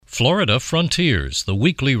Florida Frontiers, the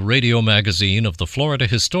weekly radio magazine of the Florida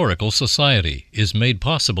Historical Society, is made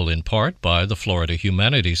possible in part by the Florida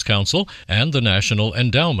Humanities Council and the National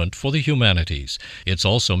Endowment for the Humanities. It's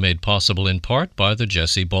also made possible in part by the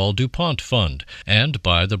Jesse Ball DuPont Fund and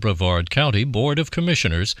by the Brevard County Board of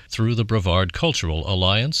Commissioners through the Brevard Cultural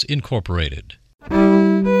Alliance, Incorporated.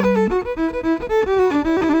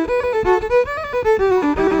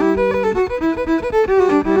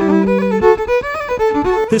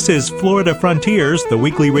 This is Florida Frontiers, the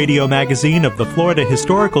weekly radio magazine of the Florida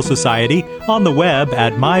Historical Society, on the web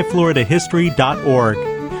at myfloridahistory.org.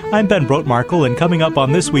 I'm Ben Brotmarkle, and coming up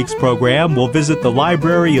on this week's program, we'll visit the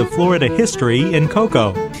Library of Florida History in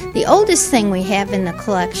Cocoa. The oldest thing we have in the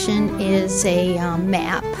collection is a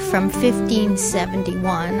map from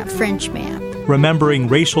 1571, a French map. Remembering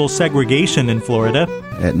racial segregation in Florida.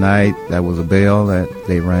 At night, there was a bell that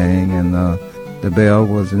they rang, and the bell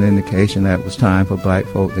was an indication that it was time for black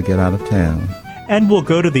folk to get out of town. And we'll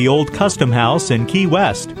go to the old Custom House in Key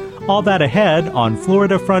West. All that ahead on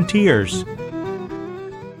Florida Frontiers.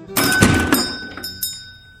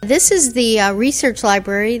 This is the research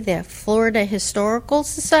library, the Florida Historical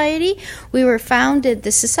Society.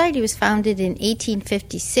 The society was founded in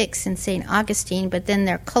 1856 in St. Augustine, but then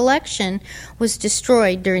their collection was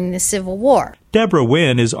destroyed during the Civil War. Deborah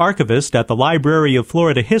Wynn is archivist at the Library of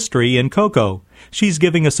Florida History in Cocoa. She's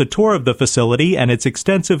giving us a tour of the facility and its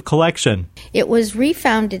extensive collection. It was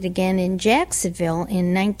refounded again in Jacksonville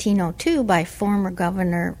in 1902 by former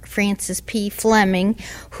Governor Francis P. Fleming,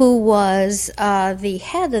 who was the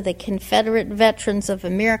head of the Confederate Veterans of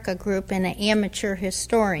America group and an amateur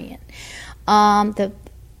historian. The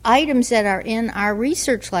items that are in our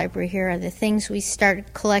research library here are the things we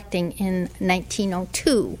started collecting in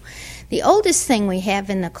 1902. The oldest thing we have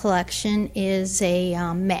in the collection is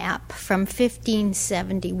a map from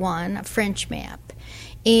 1571, a French map.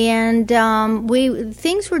 And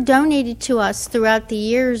things were donated to us throughout the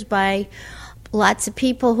years by lots of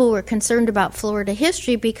people who were concerned about Florida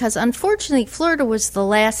history because, unfortunately, Florida was the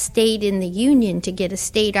last state in the Union to get a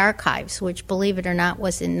state archives, which, believe it or not,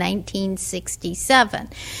 was in 1967.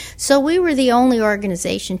 So we were the only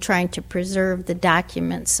organization trying to preserve the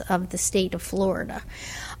documents of the state of Florida.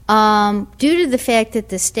 Due to the fact that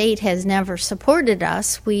the state has never supported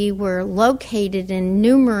us, we were located in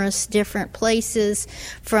numerous different places,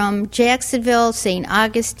 from Jacksonville, St.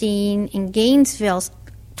 Augustine, and Gainesville.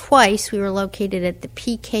 Twice we were located at the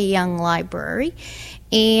P.K. Young Library,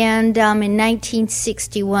 and in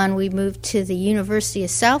 1961 we moved to the University of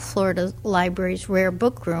South Florida Library's Rare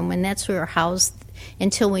Book Room, and that's where we were housed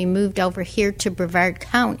until we moved over here to Brevard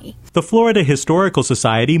County. The Florida Historical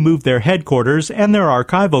Society moved their headquarters and their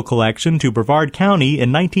archival collection to Brevard County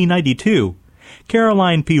in 1992.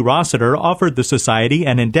 Caroline P. Rossiter offered the Society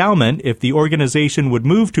an endowment if the organization would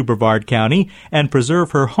move to Brevard County and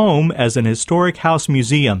preserve her home as an historic house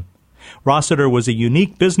museum. Rossiter was a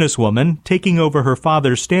unique businesswoman, taking over her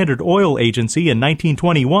father's Standard Oil Agency in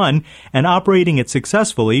 1921 and operating it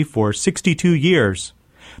successfully for 62 years.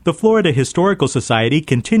 The Florida Historical Society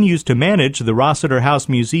continues to manage the Rossiter House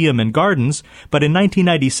Museum and Gardens, but in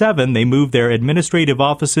 1997 they moved their administrative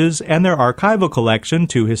offices and their archival collection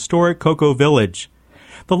to historic Cocoa Village.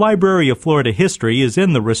 The Library of Florida History is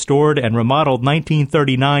in the restored and remodeled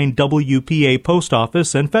 1939 WPA Post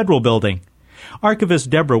Office and Federal Building. Archivist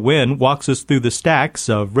Deborah Wynn walks us through the stacks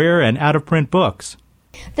of rare and out-of-print books.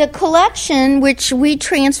 The collection, which we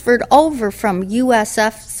transferred over from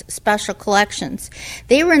USF's Special Collections,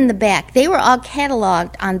 they were in the back. They were all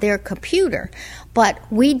cataloged on their computer, but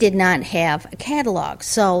we did not have a catalog.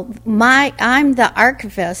 So I'm the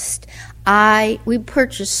archivist. We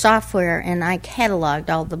purchased software and I cataloged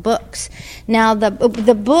all the books. Now the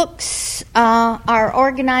books are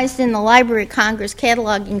organized in the Library of Congress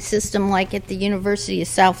cataloging system, like at the University of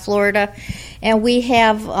South Florida, and we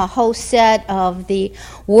have a whole set of the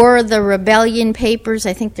War of the Rebellion papers.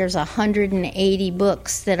 I think there's 180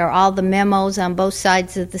 books that are all the memos on both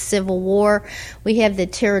sides of the Civil War. We have the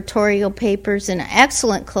territorial papers and an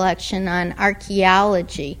excellent collection on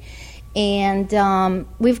archaeology. And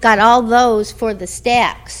we've got all those for the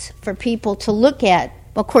stacks for people to look at.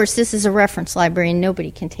 Of course, this is a reference library and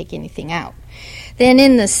nobody can take anything out. Then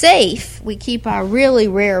in the safe, we keep our really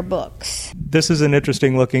rare books. This is an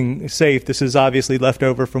interesting looking safe. This is obviously left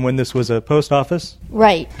over from when this was a post office?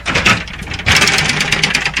 Right.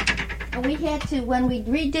 And we had to, when we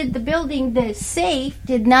redid the building, the safe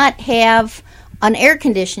did not have an air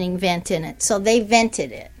conditioning vent in it, so they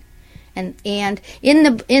vented it. And in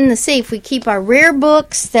the safe, we keep our rare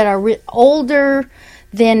books that are older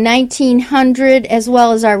than 1900, as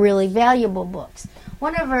well as our really valuable books.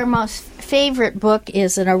 One of our most favorite book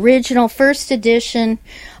is an original first edition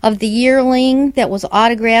of The Yearling that was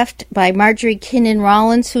autographed by Marjorie Kinnan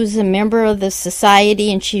Rollins, who's a member of the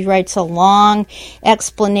Society, and she writes a long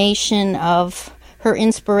explanation of her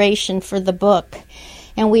inspiration for the book.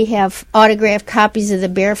 And we have autographed copies of The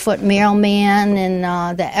Barefoot Mailman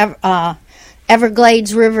and the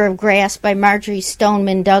Everglades River of Grass by Marjorie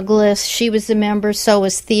Stoneman Douglas. She was a member, so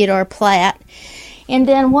was Theodore Platt. And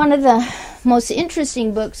then one of the most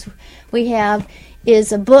interesting books we have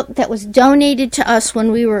is a book that was donated to us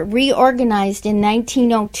when we were reorganized in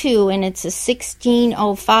 1902, and it's a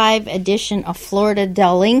 1605 edition of Florida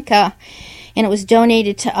Del Inca, and it was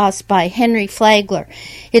donated to us by Henry Flagler.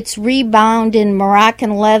 It's rebound in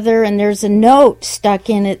Moroccan leather, and there's a note stuck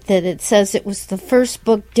in it that it says it was the first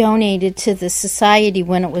book donated to the Society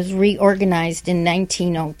when it was reorganized in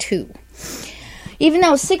 1902. Even though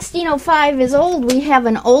 1605 is old, we have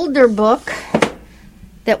an older book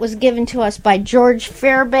that was given to us by George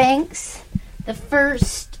Fairbanks.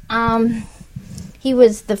 He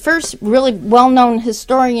was the first really well-known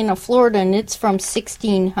historian of Florida, and it's from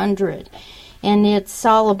 1600. And it's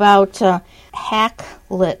all about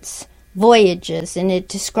Hakluyt's voyages, and it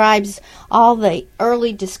describes all the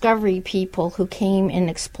early discovery people who came and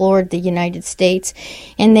explored the United States.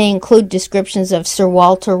 And they include descriptions of Sir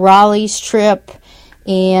Walter Raleigh's trip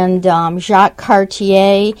and Jacques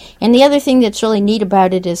Cartier. And the other thing that's really neat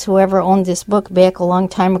about it is whoever owned this book back a long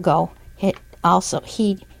time ago, he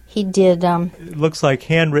did... it looks like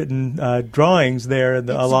handwritten drawings there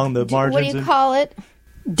along the margins. What do you call it?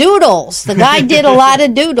 Doodles. The guy did a lot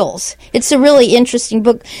of doodles. It's a really interesting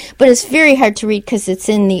book, but it's very hard to read because it's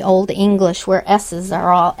in the Old English where S's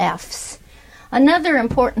are all F's. Another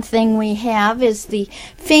important thing we have is the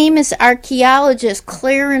famous archaeologist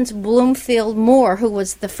Clarence Bloomfield Moore, who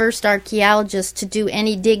was the first archaeologist to do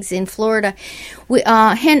any digs in Florida.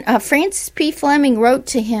 Francis P. Fleming wrote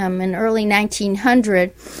to him in early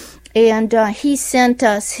 1900, and he sent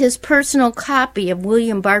us his personal copy of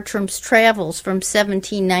William Bartram's Travels from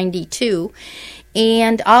 1792,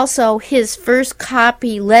 and also his first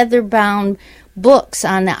copy leather-bound books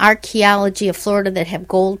on the archaeology of Florida that have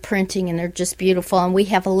gold printing, and they're just beautiful. And we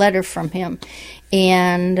have a letter from him,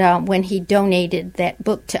 and when he donated that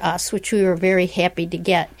book to us, which we were very happy to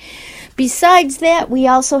get. Besides that, we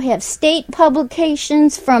also have state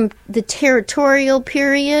publications from the territorial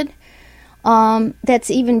period. That's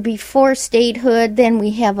even before statehood. Then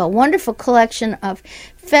we have a wonderful collection of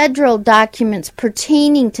federal documents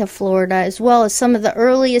pertaining to Florida, as well as some of the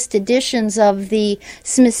earliest editions of the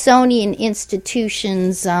Smithsonian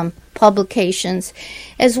Institution's publications,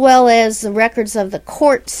 as well as the records of the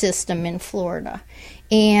court system in Florida.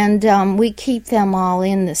 And we keep them all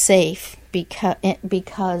in the safe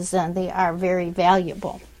because they are very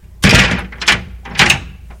valuable.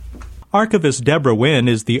 Archivist Deborah Wynn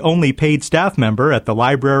is the only paid staff member at the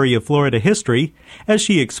Library of Florida History. As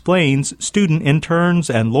she explains, student interns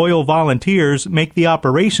and loyal volunteers make the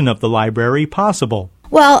operation of the library possible.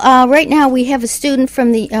 Well, right now we have a student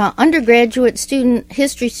from the undergraduate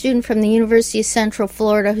history student from the University of Central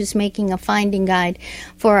Florida who's making a finding guide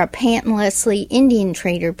for our Pant and Leslie Indian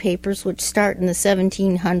Trader papers, which start in the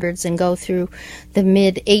 1700s and go through the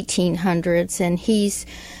mid-1800s, and he's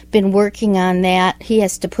been working on that. He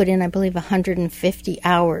has to put in, I believe, 150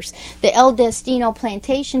 hours. The El Destino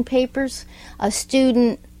Plantation papers, a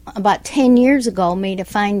student about 10 years ago made a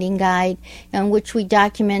finding guide in which we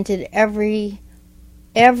documented every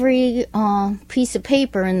piece of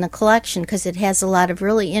paper in the collection because it has a lot of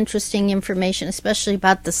really interesting information, especially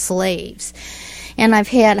about the slaves. And I've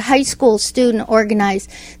had a high school student organize.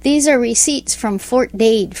 These are receipts from Fort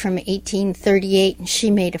Dade from 1838, and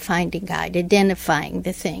she made a finding guide identifying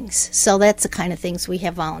the things. So that's the kind of things we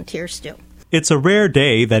have volunteers do. It's a rare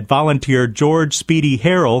day that volunteer George Speedy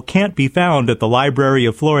Harrell can't be found at the Library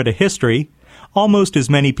of Florida History. Almost as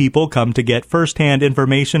many people come to get first-hand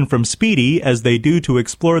information from Speedy as they do to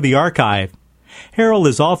explore the archive. Harrell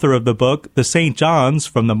is author of the book The St. John's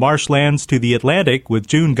From the Marshlands to the Atlantic with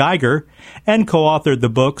June Geiger, and co-authored the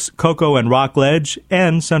books Cocoa and Rockledge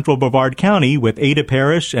and Central Brevard County with Ada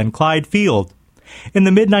Parrish and Clyde Field. In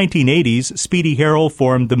the mid-1980s, Speedy Harrell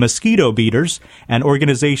formed the Mosquito Beaters, an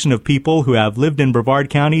organization of people who have lived in Brevard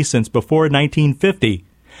County since before 1950.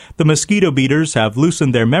 The Mosquito Beaters have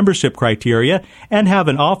loosened their membership criteria and have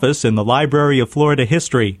an office in the Library of Florida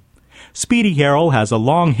History. Speedy Harrell has a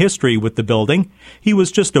long history with the building. He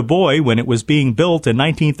was just a boy when it was being built in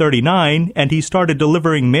 1939, and he started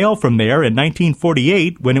delivering mail from there in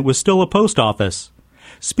 1948 when it was still a post office.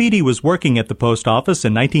 Speedy was working at the post office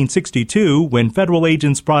in 1962 when federal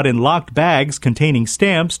agents brought in locked bags containing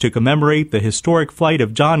stamps to commemorate the historic flight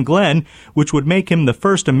of John Glenn, which would make him the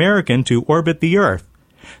first American to orbit the Earth.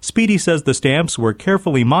 Speedy says the stamps were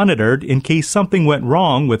carefully monitored in case something went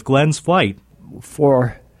wrong with Glenn's flight.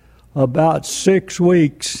 For about 6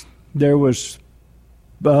 weeks, there was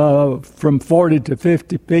from 40 to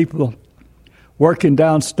 50 people working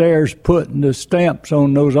downstairs putting the stamps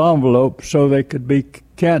on those envelopes so they could be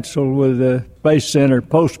canceled with the Space Center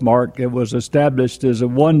postmark. It was established as a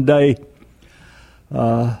one-day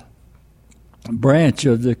branch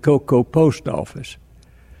of the Cocoa Post Office.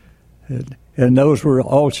 And those were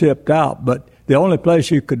all shipped out. But the only place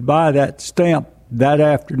you could buy that stamp that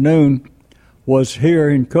afternoon was here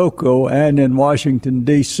in Cocoa and in Washington,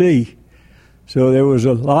 D.C. So there was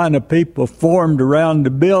a line of people formed around the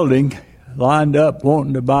building, lined up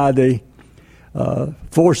wanting to buy the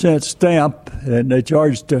 4-cent stamp, and they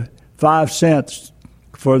charged 5 cents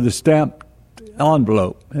for the stamped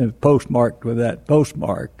envelope and postmarked with that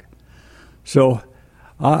postmark. So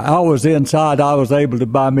I was inside. I was able to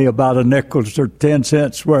buy me about a nickel or 10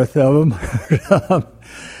 cents worth of them.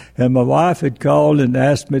 And my wife had called and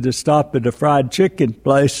asked me to stop at a fried chicken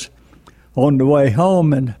place on the way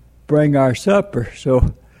home and bring our supper.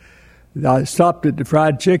 So I stopped at the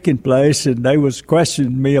fried chicken place, and they was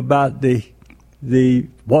questioning me about the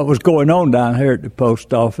what was going on down here at the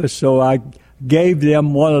post office. So I gave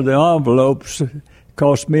them one of the envelopes. It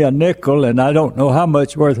cost me a nickel, and I don't know how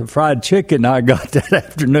much worth of fried chicken I got that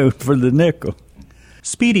afternoon for the nickel.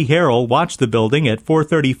 Speedy Harrell watched the building at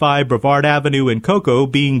 435 Brevard Avenue in Cocoa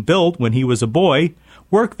being built when he was a boy,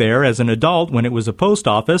 worked there as an adult when it was a post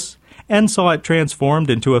office, and saw it transformed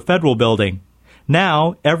into a federal building.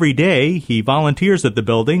 Now, every day, he volunteers at the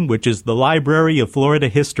building, which is the Library of Florida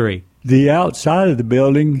History. The outside of the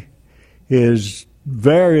building is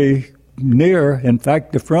very near. In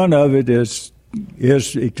fact, the front of it is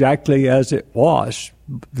exactly as it was.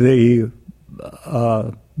 The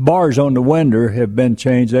bars on the window have been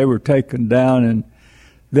changed. They were taken down and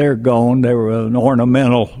they're gone. They were an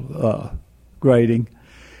ornamental grating.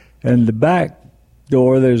 And the back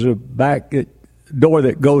door, there's a back door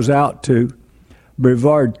that goes out to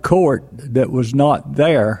Brevard Court that was not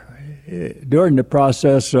there. During the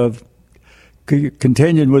process of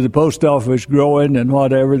continuing with the post office growing and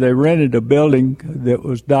whatever, they rented a building that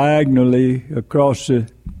was diagonally across the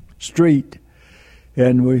street,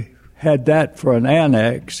 and we had that for an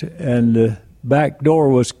annex, and the back door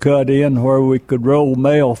was cut in where we could roll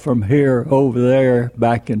mail from here over there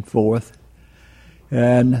back and forth.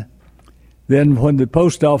 And then when the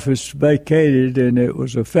post office vacated and it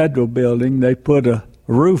was a federal building, they put a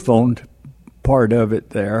roof on part of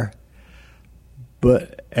it there,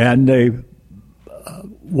 and they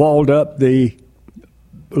walled up the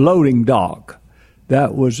loading dock.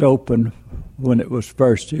 That was open when it was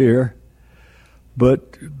first here.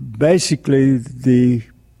 But basically, the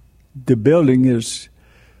building is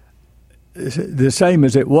the same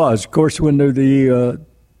as it was. Of course, when the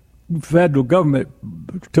federal government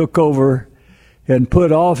took over and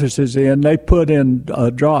put offices in, they put in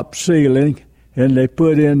a drop ceiling, and they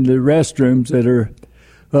put in the restrooms that are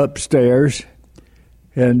upstairs.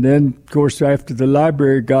 And then, of course, after the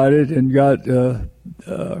library got it and got a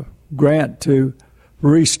grant to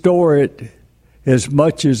restore it as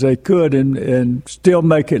much as they could and still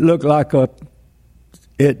make it look like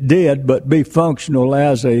it did, but be functional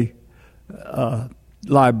as a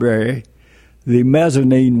library. The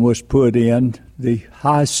mezzanine was put in. The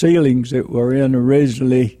high ceilings that were in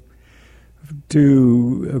originally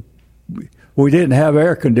we didn't have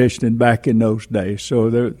air conditioning back in those days, so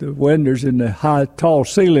the windows in the high, tall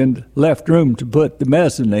ceiling left room to put the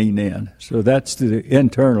mezzanine in. So that's the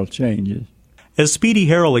internal changes. As Speedy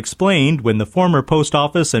Harrell explained, when the former post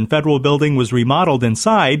office and federal building was remodeled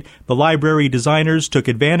inside, the library designers took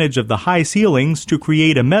advantage of the high ceilings to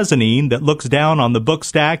create a mezzanine that looks down on the book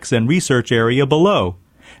stacks and research area below.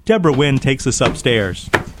 Deborah Wynn takes us upstairs.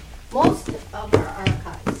 Most of our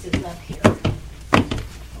archives is up here.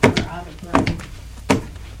 We're out of room.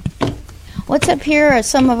 What's up here are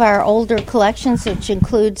some of our older collections, which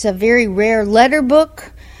includes a very rare letter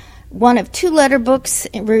book. One of 2 letter books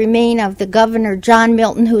remain of the governor, John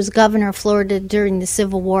Milton, who was governor of Florida during the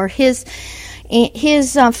Civil War. His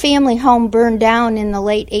family home burned down in the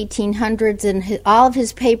late 1800s, and all of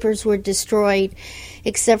his papers were destroyed,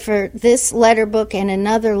 except for this letter book and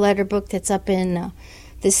another letter book that's up in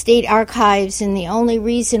the state archives. And the only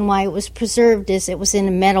reason why it was preserved is it was in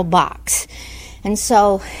a metal box. And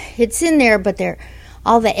so it's in there, but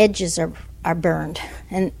all the edges are burned.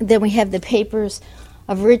 And then we have the papers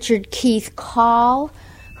of Richard Keith Call,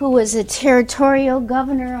 who was a territorial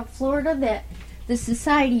governor of Florida that the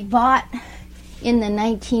society bought in the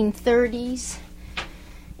 1930s,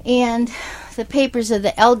 and the papers of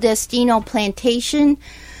the El Destino Plantation,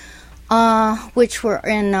 which were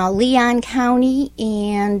in Leon County,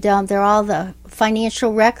 and they're all the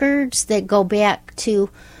financial records that go back to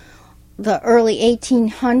the early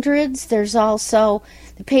 1800s. There's also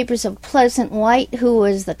the papers of Pleasant White, who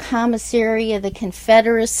was the commissary of the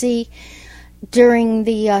Confederacy during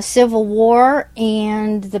the Civil War,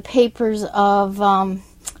 and the papers of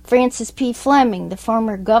Francis P. Fleming, the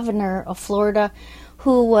former governor of Florida,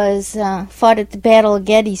 who was fought at the Battle of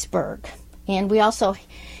Gettysburg. And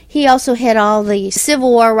he also had all the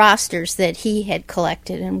Civil War rosters that he had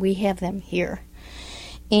collected, and we have them here,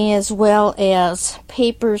 as well as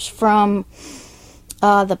papers from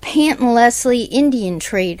the Panton Leslie Indian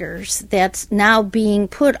traders that's now being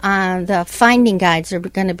put on, the finding guides are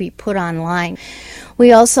going to be put online.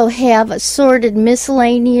 We also have assorted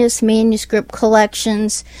miscellaneous manuscript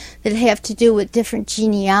collections that have to do with different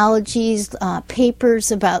genealogies,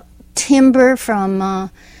 papers about timber from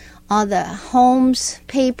all the Holmes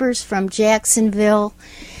papers from Jacksonville,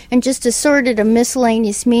 and just assorted of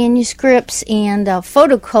miscellaneous manuscripts and a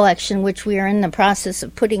photo collection, which we are in the process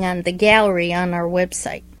of putting on the gallery on our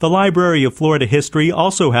website. The Library of Florida History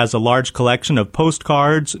also has a large collection of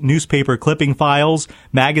postcards, newspaper clipping files,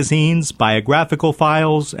 magazines, biographical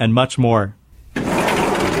files, and much more.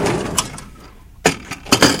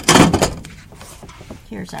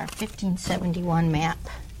 Here's our 1571 map,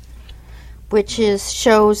 which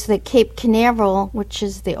shows that Cape Canaveral, which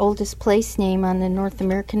is the oldest place name on the North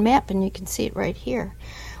American map, and you can see it right here.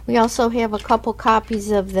 We also have a couple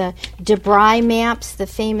copies of the DeBry maps, the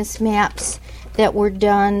famous maps that were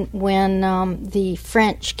done when the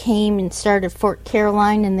French came and started Fort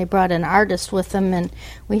Caroline, and they brought an artist with them, and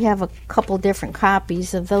we have a couple different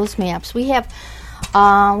copies of those maps. We have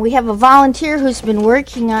a volunteer who's been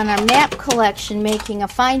working on our map collection, making a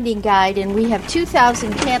finding guide, and we have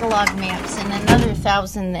 2,000 catalog maps and another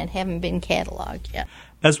 1,000 that haven't been cataloged yet.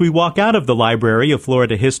 As we walk out of the Library of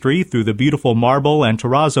Florida History through the beautiful marble and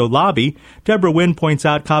terrazzo lobby, Deborah Wynn points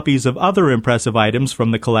out copies of other impressive items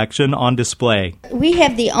from the collection on display. We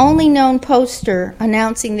have the only known poster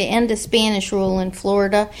announcing the end of Spanish rule in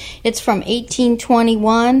Florida. It's from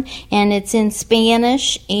 1821, and it's in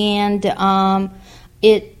Spanish, and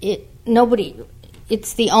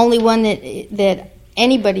it's the only one that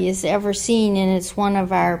anybody has ever seen, and it's one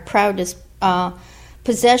of our proudest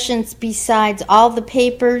possessions, besides all the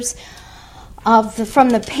papers from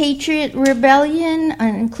the Patriot Rebellion,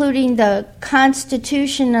 including the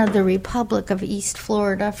Constitution of the Republic of East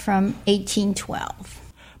Florida from 1812.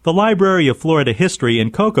 The Library of Florida History in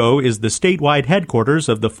Cocoa is the statewide headquarters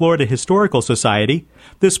of the Florida Historical Society.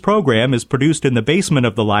 This program is produced in the basement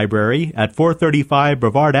of the library at 435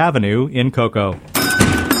 Brevard Avenue in Cocoa.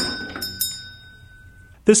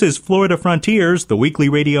 This is Florida Frontiers, the weekly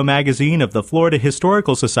radio magazine of the Florida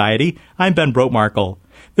Historical Society. I'm Ben Brotemarkle.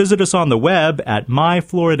 Visit us on the web at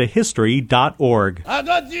myfloridahistory.org. I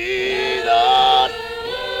got Jesus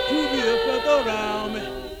to be a fence around me.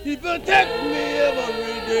 He protects me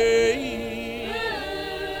every day.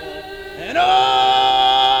 And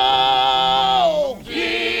oh,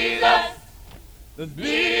 Jesus,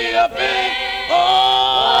 be a fence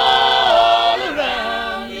all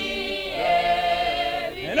around me.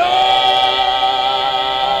 And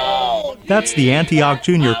oh, That's the Antioch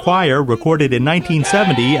Junior Choir, recorded in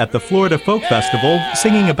 1970 at the Florida Folk Festival,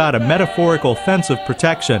 singing about a metaphorical fence of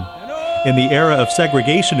protection. In the era of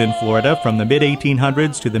segregation in Florida from the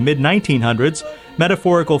mid-1800s to the mid-1900s,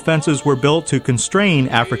 metaphorical fences were built to constrain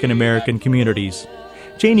African American communities.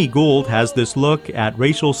 Janie Gould has this look at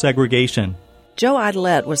racial segregation. Joe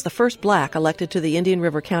Idlett was the first black elected to the Indian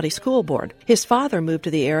River County School Board. His father moved to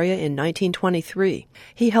the area in 1923.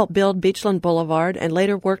 He helped build Beachland Boulevard and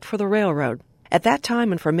later worked for the railroad. At that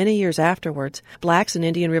time and for many years afterwards, blacks in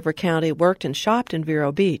Indian River County worked and shopped in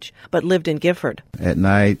Vero Beach, but lived in Gifford. At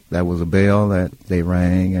night, there was a bell that they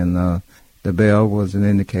rang, and the bell was an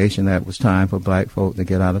indication that it was time for black folk to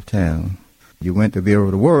get out of town. You went to Vero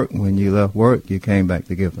to work. When you left work, you came back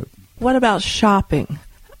to Gifford. What about shopping?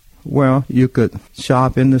 Well, you could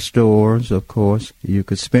shop in the stores, of course. You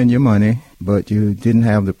could spend your money, but you didn't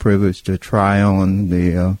have the privilege to try on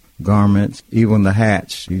the garments, even the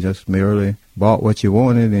hats. You just merely bought what you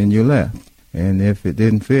wanted and you left. And if it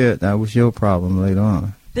didn't fit, that was your problem later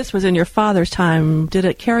on. This was in your father's time. Did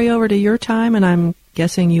it carry over to your time? And I'm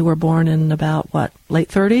guessing you were born in about, late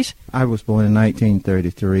 30s? I was born in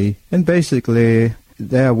 1933. And basically,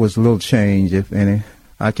 there was little change, if any.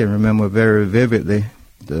 I can remember very vividly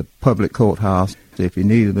the public courthouse. If you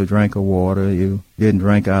needed a drink of water, you didn't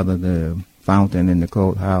drink out of the fountain in the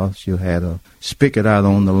courthouse. You had a spigot out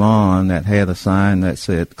on the lawn that had a sign that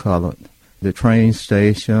said colored. The train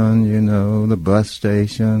station, the bus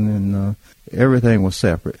station, and everything was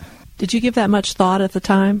separate. Did you give that much thought at the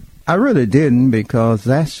time? I really didn't, because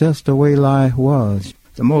that's just the way life was.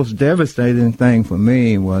 The most devastating thing for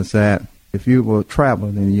me was that if you were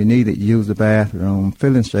traveling and you needed to use the bathroom,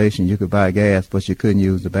 filling station, you could buy gas, but you couldn't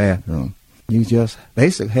use the bathroom. You just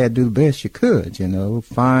basically had to do the best you could,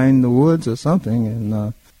 find the woods or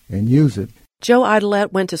something and use it. Joe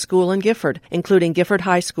Idelette went to school in Gifford, including Gifford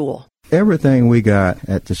High School. Everything we got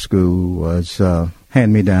at the school was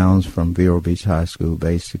hand-me-downs from Vero Beach High School,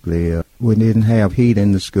 basically. We didn't have heat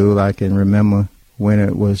in the school. I can remember when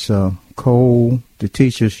it was cold, the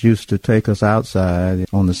teachers used to take us outside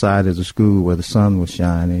on the side of the school where the sun was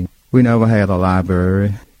shining. We never had a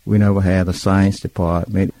library. We never had a science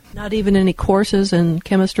department. Not even any courses in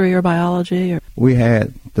chemistry or biology? We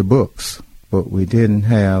had the books, but we didn't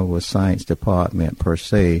have a science department per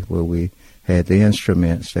se, where we had the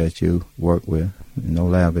instruments that you work with. No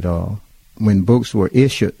lab at all. When books were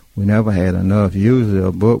issued, we never had enough. Usually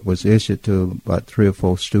a book was issued to about 3 or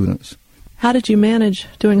 4 students. How did you manage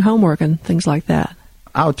doing homework and things like that?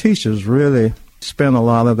 Our teachers really spent a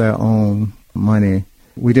lot of their own money.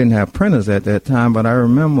 We didn't have printers at that time, but I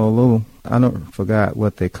remember I don't forgot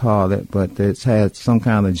what they called it, but it had some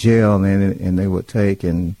kind of gel in it, and they would take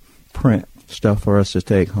and print stuff for us to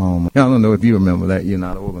take home. I don't know if you remember that. You're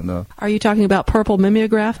not old enough. Are you talking about purple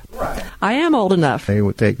mimeograph? Right. I am old enough. They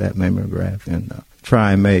would take that mimeograph and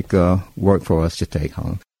try and make work for us to take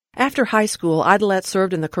home. After high school, Idelette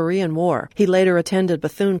served in the Korean War. He later attended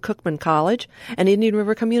Bethune-Cookman College and Indian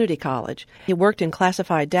River Community College. He worked in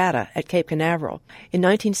classified data at Cape Canaveral. In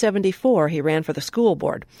 1974, he ran for the school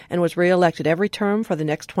board and was reelected every term for the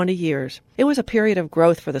next 20 years. It was a period of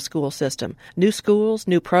growth for the school system. New schools,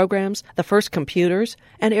 new programs, the first computers,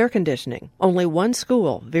 and air conditioning. Only one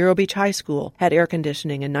school, Vero Beach High School, had air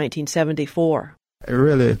conditioning in 1974.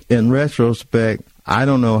 Really, in retrospect, I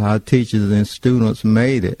don't know how teachers and students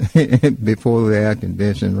made it before the air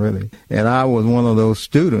conditioning, really. And I was one of those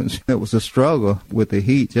students. It was a struggle with the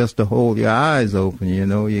heat just to hold your eyes open,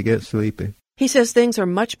 you get sleepy. He says things are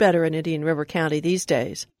much better in Indian River County these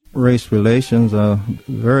days. Race relations are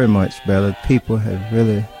very much better. People have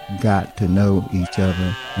really got to know each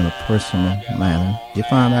other in a personal manner. You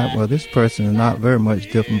find out, well, this person is not very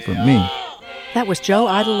much different from me. That was Joe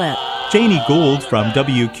Idelette. Janie Gould from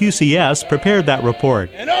WQCS prepared that report.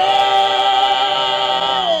 And oh,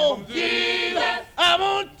 Jesus, I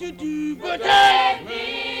want you to protect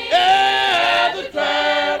me as I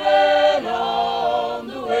travel on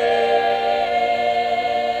the way.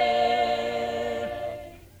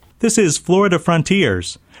 This is Florida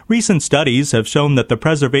Frontiers. Recent studies have shown that the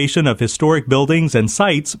preservation of historic buildings and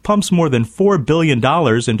sites pumps more than $4 billion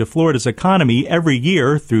into Florida's economy every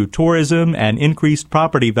year through tourism and increased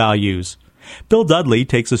property values. Bill Dudley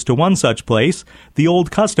takes us to one such place, the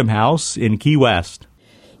old Custom House in Key West.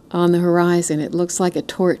 On the horizon, it looks like a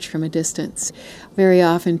torch from a distance. Very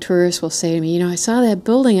often tourists will say to me, I saw that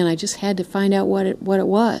building and I just had to find out what it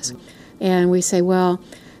was. And we say, well,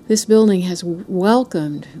 this building has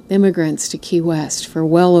welcomed immigrants to Key West for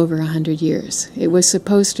well over 100 years. It was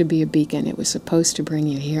supposed to be a beacon. It was supposed to bring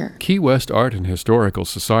you here. Key West Art and Historical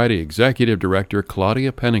Society Executive Director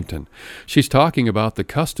Claudia Pennington. She's talking about the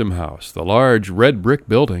Custom House, the large red brick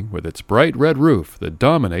building with its bright red roof that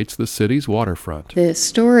dominates the city's waterfront. The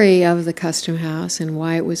story of the Custom House and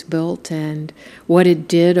why it was built and what it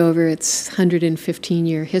did over its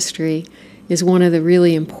 115-year history is one of the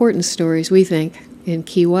really important stories, we think, in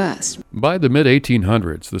Key West. By the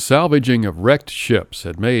mid-1800s, the salvaging of wrecked ships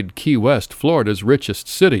had made Key West Florida's richest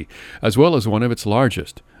city, as well as one of its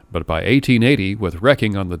largest. But by 1880, with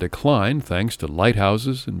wrecking on the decline thanks to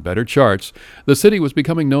lighthouses and better charts, the city was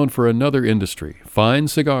becoming known for another industry, fine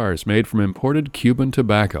cigars made from imported Cuban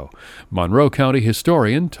tobacco. Monroe County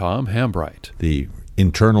historian Tom Hambright. The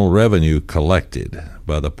internal revenue collected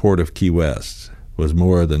by the Port of Key West was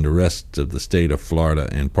more than the rest of the state of Florida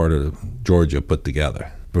and part of Georgia put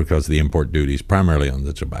together because of the import duties, primarily on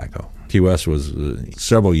the tobacco. Key West was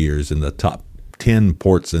several years in the top 10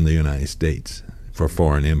 ports in the United States for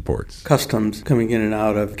foreign imports. Customs coming in and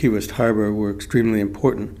out of Key West Harbor were extremely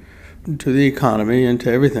important to the economy and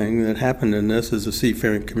to everything that happened in this as a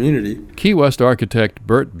seafaring community. Key West architect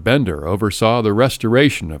Bert Bender oversaw the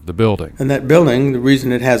restoration of the building. And that building, the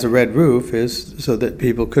reason it has a red roof is so that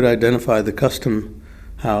people could identify the Custom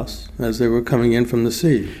house as they were coming in from the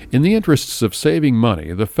sea. In the interests of saving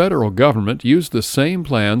money, the federal government used the same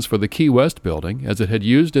plans for the Key West building as it had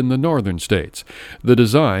used in the northern states. The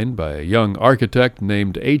design, by a young architect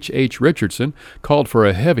named H. Richardson, called for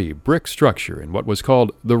a heavy brick structure in what was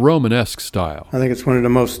called the Romanesque style. I think it's one of the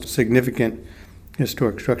most significant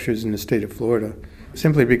historic structures in the state of Florida,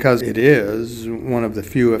 simply because it is one of the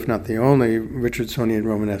few, if not the only, Richardsonian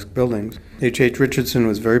Romanesque buildings. H. Richardson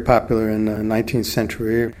was very popular in the 19th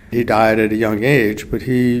century. He died at a young age, but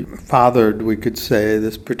he fathered, we could say,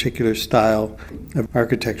 this particular style of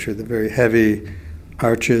architecture, the very heavy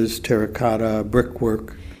arches, terracotta,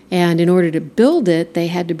 brickwork. And in order to build it, they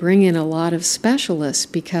had to bring in a lot of specialists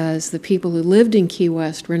because the people who lived in Key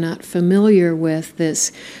West were not familiar with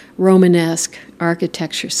this Romanesque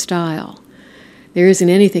architecture style. There isn't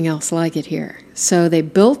anything else like it here. So they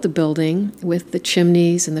built the building with the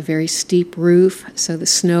chimneys and the very steep roof so the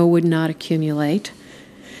snow would not accumulate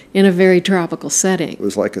in a very tropical setting. It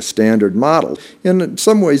was like a standard model. And in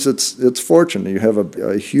some ways it's fortunate. You have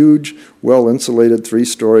a huge, well-insulated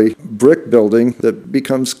 3-story brick building that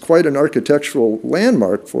becomes quite an architectural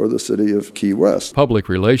landmark for the city of Key West. Public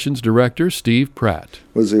Relations Director Steve Pratt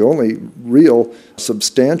was the only real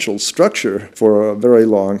substantial structure for a very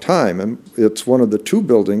long time. And it's one of the 2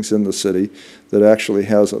 buildings in the city that actually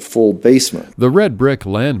has a full basement. The red brick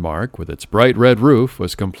landmark, with its bright red roof,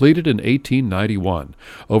 was completed in 1891.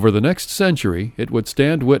 Over the next century, it would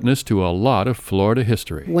stand witness to a lot of Florida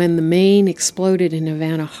history. When the Maine exploded in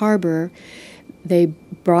Havana Harbor, they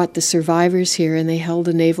brought the survivors here and they held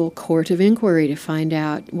a naval court of inquiry to find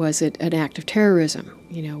out, was it an act of terrorism?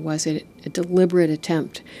 Was it a deliberate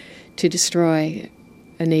attempt to destroy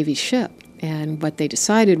a Navy ship? And what they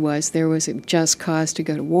decided was there was a just cause to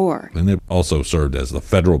go to war. And it also served as the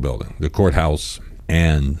federal building. The courthouse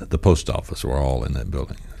and the post office were all in that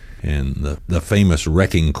building. And the famous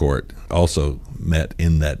wrecking court also met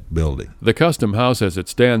in that building. The Custom House as it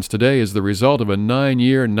stands today is the result of a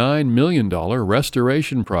 9-year, $9 million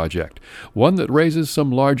restoration project, one that raises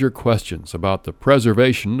some larger questions about the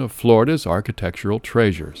preservation of Florida's architectural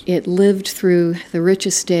treasures. It lived through the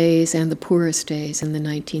richest days and the poorest days in the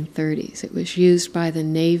 1930s. It was used by the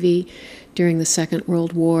Navy during the Second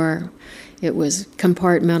World War. It was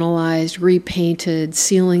compartmentalized, repainted,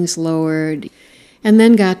 ceilings lowered, and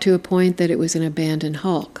then got to a point that it was an abandoned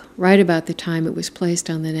hulk, right about the time it was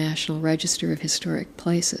placed on the National Register of Historic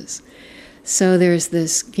Places. So there's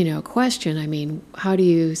this, question, how do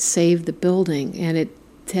you save the building? And it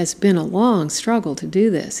has been a long struggle to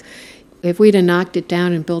do this. If we'd have knocked it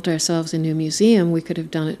down and built ourselves a new museum, we could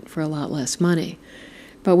have done it for a lot less money.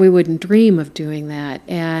 But we wouldn't dream of doing that.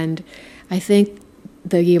 And I think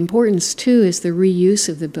the importance, too, is the reuse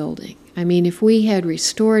of the building. If we had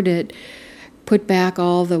restored it, put back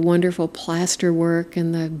all the wonderful plaster work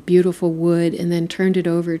and the beautiful wood, and then turned it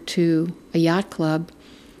over to a yacht club,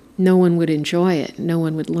 no one would enjoy it. No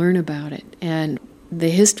one would learn about it. And the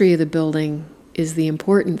history of the building is the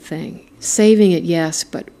important thing. Saving it, yes,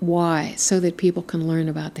 but why? So that people can learn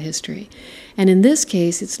about the history. And in this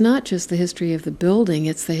case, it's not just the history of the building,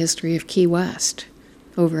 it's the history of Key West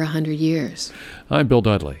over 100 years. I'm Bill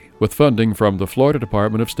Dudley. With funding from the Florida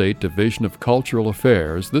Department of State Division of Cultural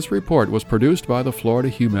Affairs, this report was produced by the Florida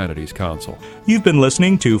Humanities Council. You've been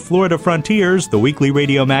listening to Florida Frontiers, the weekly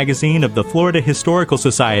radio magazine of the Florida Historical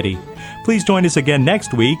Society. Please join us again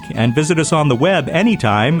next week and visit us on the web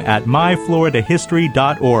anytime at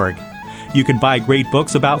myfloridahistory.org. You can buy great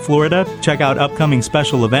books about Florida, check out upcoming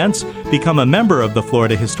special events, become a member of the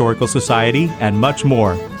Florida Historical Society, and much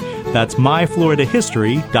more. That's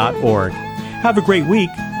myfloridahistory.org. Have a great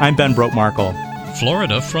week. I'm Ben Broke-Markle.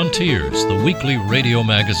 Florida Frontiers, the weekly radio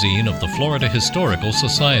magazine of the Florida Historical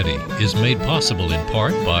Society, is made possible in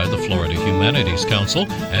part by the Florida Humanities Council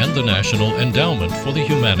and the National Endowment for the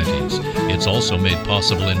Humanities. It's also made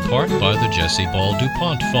possible in part by the Jesse Ball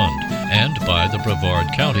DuPont Fund and by the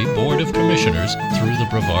Brevard County Board of Commissioners through the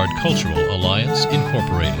Brevard Cultural Alliance,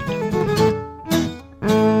 Incorporated.